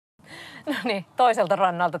No niin, toiselta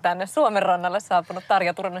rannalta tänne Suomen rannalle saapunut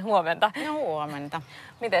Tarja Turunen, huomenta. No huomenta.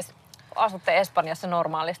 Mites asutte Espanjassa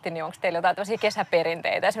normaalisti, niin onko teillä jotain tämmöisiä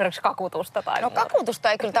kesäperinteitä, esimerkiksi kakutusta tai muuta?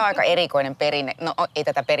 Kakutusta ei kyllä, tämä on aika erikoinen perinne. No ei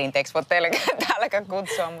tätä perinteeksi voi täälläkään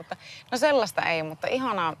kutsua, mutta no sellaista ei, mutta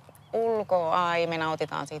ihanaa me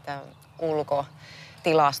nautitaan siitä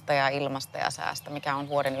ulkotilasta ja ilmasta ja säästä, mikä on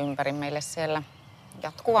vuoden ympäri meille siellä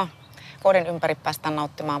jatkuva. Vuoden ympäri päästään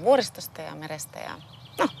nauttimaan vuoristosta ja merestä ja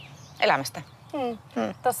elämästä.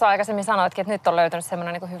 Tuossa aikaisemmin sanoitkin, että nyt on löytynyt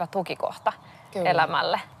semmoinen niin hyvä tukikohta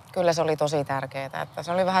elämälle. Kyllä se oli tosi tärkeää, että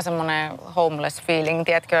se oli vähän semmoinen homeless feeling,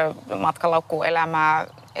 tiedätkö, matkalaukkuun elämää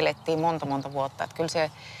elettiin monta vuotta. Että kyllä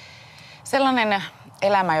se sellainen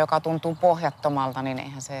elämä, joka tuntuu pohjattomalta, niin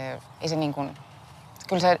ei se niin kuin,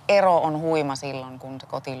 kyllä se ero on huima silloin, kun se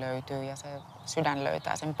koti löytyy ja se sydän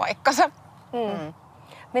löytää sen paikkansa.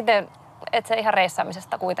 Miten, et sä ihan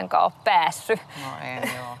reissaamisesta kuitenkaan ole päässyt? No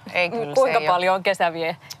ei kyllä. Kuinka paljon on kesä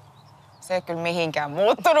vie? Se ei kyllä mihinkään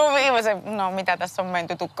muuttunut viimeisen, mitä tässä on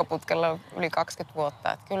menty tukkaputkella yli 20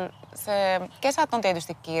 vuotta. Että kyllä se kesät on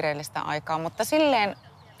tietysti kiireellistä aikaa, mutta silleen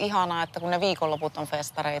ihanaa, että kun ne viikonloput on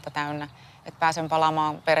festareita täynnä, että pääsen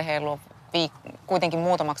palaamaan perheen luo kuitenkin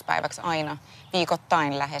muutamaksi päiväksi aina,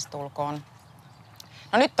 viikoittain lähestulkoon.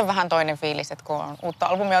 No nyt on vähän toinen fiilis, että kun on uutta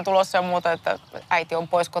albumia tulossa ja muuta, että äiti on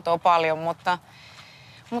pois kotoa paljon,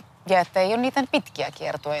 ja että ei ole niitä pitkiä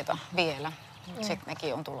kiertueita vielä. Sitten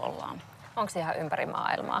nekin on tulollaan. Onko se ihan ympäri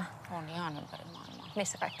maailmaa? On ihan ympäri maailmaa.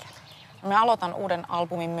 Missä kaikkialla? Me aloitan uuden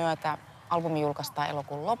albumin myötä. Albumi julkaistaan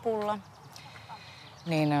elokuun lopulla.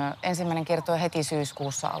 Niin ensimmäinen kiertue heti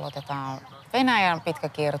syyskuussa aloitetaan Venäjän pitkä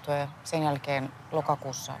kiertue. Sen jälkeen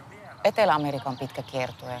lokakuussa Etelä-Amerikan pitkä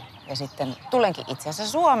kiertue. Ja sitten tulenkin itse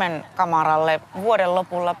asiassa Suomen kamaralle vuoden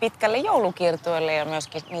lopulla pitkälle joulukiertueelle. Ja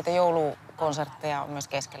myöskin niitä joulukonsertteja on myös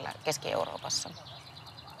Keski-Euroopassa.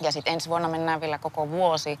 Ja sitten ensi vuonna mennään vielä koko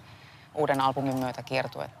vuosi uuden albumin myötä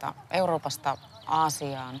kiertuetta Euroopasta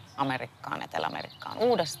Aasiaan, Amerikkaan, Etelä-Amerikkaan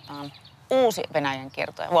uudestaan. Uusi Venäjän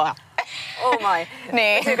kiertue. Wow. Oh my.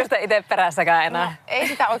 Niin. Pysyykö sitä itse perässäkään enää? No, ei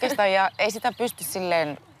sitä oikeastaan ja ei sitä pysty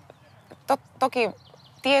silleen... Toki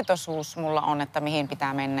tietoisuus mulla on, että mihin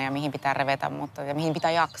pitää mennä ja mihin pitää revetä ja mihin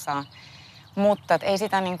pitää jaksaa. Mutta ei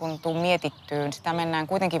sitä niin kuin tule mietittyyn. Sitä mennään,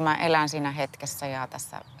 kuitenkin mä elän siinä hetkessä ja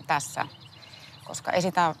tässä. Koska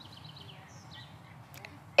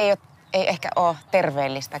ei ehkä ole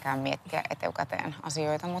terveellistäkään miettiä etukäteen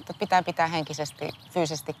asioita, mutta pitää henkisesti,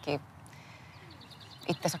 fyysisestikin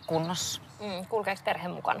itsensä kunnossa. Kulkeeko perhe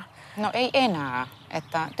mukana? No ei enää.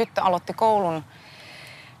 Että tyttö aloitti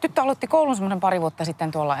koulun semmoinen pari vuotta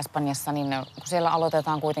sitten tuolla Espanjassa, niin kun siellä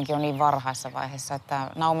aloitetaan kuitenkin jo niin varhaisessa vaiheessa, että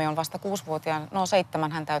Naomi on vasta 6-vuotiaan,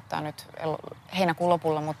 7 hän täyttää nyt heinäkuun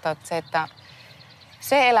lopulla, mutta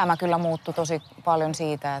se elämä kyllä muuttui tosi paljon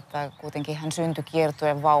siitä, että kuitenkin hän syntyi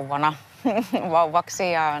kiertueen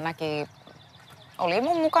vauvaksi ja oli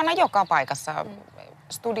mun mukana joka paikassa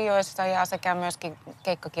studioissa ja sekä myöskin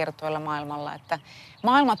keikkakiertueella maailmalla. Että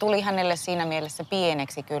maailma tuli hänelle siinä mielessä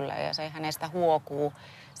pieneksi kyllä ja se hänestä huokuu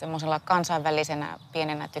semmoisella kansainvälisenä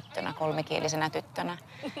pienenä tyttönä, kolmikielisenä tyttönä.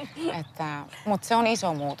 Mutta se on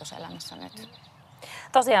iso muutos elämässä nyt.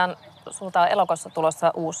 Tosiaan sulta on elokuussa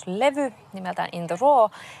tulossa uusi levy nimeltään In the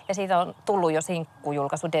Raw ja siitä on tullut jo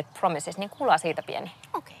sinkkujulkaisu Dead Promises, niin kuullaan siitä pieni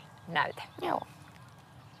näyte. Joo.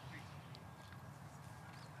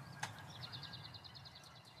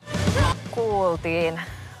 Kuultiin.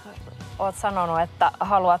 Oot sanonut, että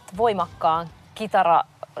haluat voimakkaan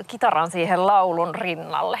kitaran siihen laulun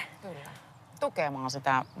rinnalle. Kyllä. Tukemaan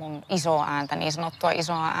sitä mun isoa ääntä, niin sanottua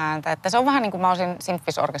isoa ääntä. Että se on vähän niin kuin mä olisin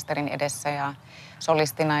sinffisorkesterin edessä ja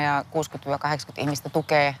solistina ja 60-80 ihmistä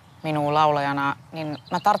tukee minua laulajana, niin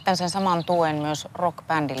mä tarvitsen sen saman tuen myös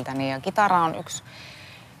rockbändiltäni. Ja kitara on yksi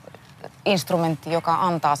instrumentti, joka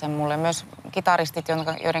antaa sen mulle. Myös kitaristit,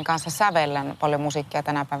 joiden kanssa sävellän paljon musiikkia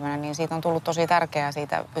tänä päivänä, niin siitä on tullut tosi tärkeää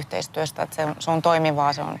siitä yhteistyöstä, että se on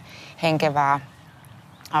toimivaa, se on henkevää.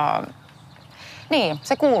 Niin,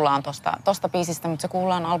 se kuullaan tosta biisistä, mutta se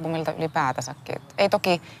kuullaan albumilta ylipäätänsäkin. Ei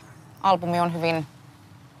toki albumi on hyvin,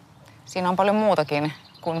 siinä on paljon muutakin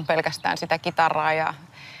kuin pelkästään sitä kitaraa ja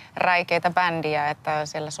räikeitä bändiä, että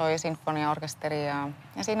siellä soi sinfoniaorkesteri ja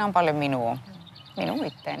siinä on paljon minun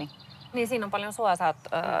itteeni. Niin siinä on paljon sua, sä oot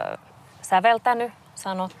säveltänyt,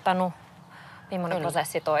 sanottanut. Millainen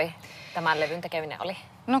prosessi tämän levyn tekeminen oli?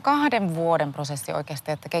 No 2 vuoden prosessi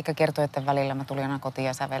oikeasti, että keikkakiertueiden välillä mä tulin aina kotiin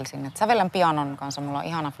ja sävelsin. Et sävellän pianon kanssa, mulla on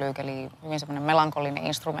ihana flyykeli, hyvin semmoinen melankolinen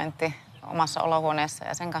instrumentti omassa olohuoneessa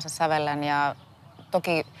ja sen kanssa sävellän. Ja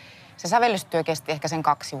toki se sävellystyö kesti ehkä sen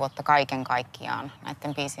 2 vuotta kaiken kaikkiaan,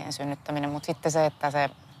 näiden biisien synnyttäminen, mutta sitten se, että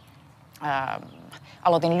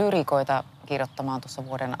aloitin lyrikoita kirjoittamaan tuossa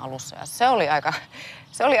vuoden alussa. Ja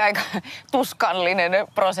se oli aika tuskallinen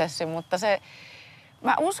prosessi, mutta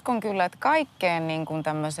mä uskon kyllä, että kaikkeen niin kuin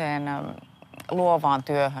tämmöiseen luovaan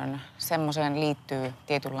työhön, semmoiseen liittyy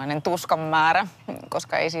tietynlainen tuskan määrä,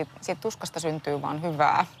 koska ei siitä tuskasta syntyy vaan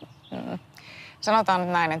hyvää. Sanotaan nyt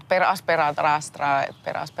näin, että per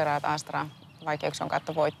asperaat astra, vaikeuksien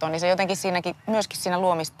kautta voittoon, niin se jotenkin myöskin siinä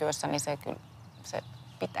luomistyössä, niin se kyllä se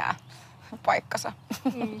pitää paikkansa.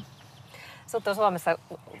 Sut on Suomessa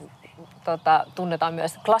tunnetaan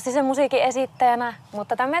myös klassisen musiikin esittäjänä,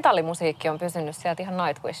 mutta tämä metallimusiikki on pysynyt sieltä ihan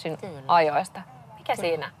Nightwishin ajoista. Mikä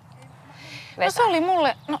siinä vetää? No se oli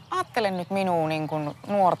mulle, ajattelen nyt minua niin kuin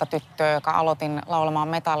nuorta tyttöä, joka aloitin laulamaan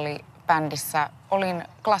metallibändissä. Olin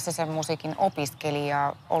klassisen musiikin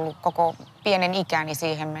opiskelija, ollut koko pienen ikäni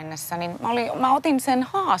siihen mennessä, niin mä otin sen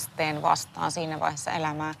haasteen vastaan siinä vaiheessa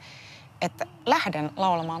elämää, että lähden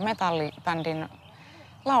laulamaan metallibändin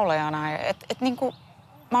laulajana. Niinku,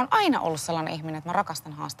 mä oon aina ollut sellainen ihminen, että mä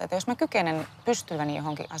rakastan haasteita. Jos mä kykenen pystyväni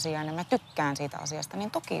johonkin asiaan ja mä tykkään siitä asiasta,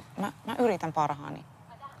 niin toki mä yritän parhaani.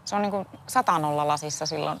 Se on niinku 100 lasissa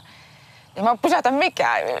silloin. Ja mä pysäytän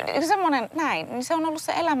mikään. Semmoinen näin. Niin se on ollut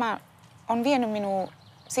se elämä, on vienyt minua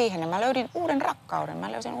siihen ja mä löydin uuden rakkauden.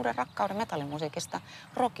 Mä löysin uuden rakkauden metallimusiikista,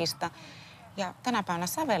 rockista. Ja tänä päivänä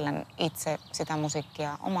sävellen itse sitä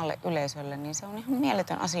musiikkia omalle yleisölle, niin se on ihan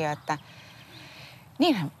mieletön asia, että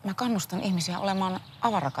niinhän mä kannustan ihmisiä olemaan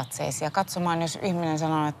avarakatseisia, katsomaan, jos ihminen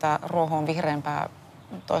sanoo, että ruoho on vihreämpää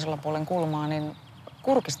toisella puolen kulmaa, niin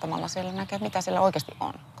kurkistamalla siellä näkee, mitä siellä oikeasti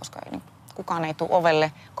on, koska kukaan ei tule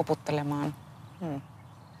ovelle koputtelemaan,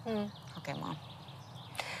 hakemaan.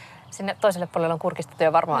 Sinne toiselle puolelle on kurkistettu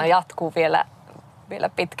ja varmaan jatkuu vielä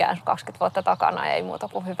pitkään, 20 vuotta takana, ei muuta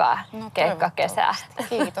kuin hyvää keikkakesää.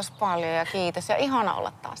 Kiitos paljon ja kiitos. Ja ihana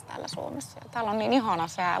olla taas täällä Suomessa. Täällä on niin ihana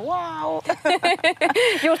sää, wow!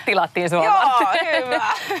 Just tilattiin Suomeen. Joo,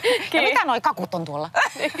 hyvä. Ja mitä noi kakut on tuolla?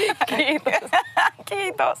 Kiitos.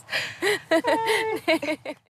 Kiitos.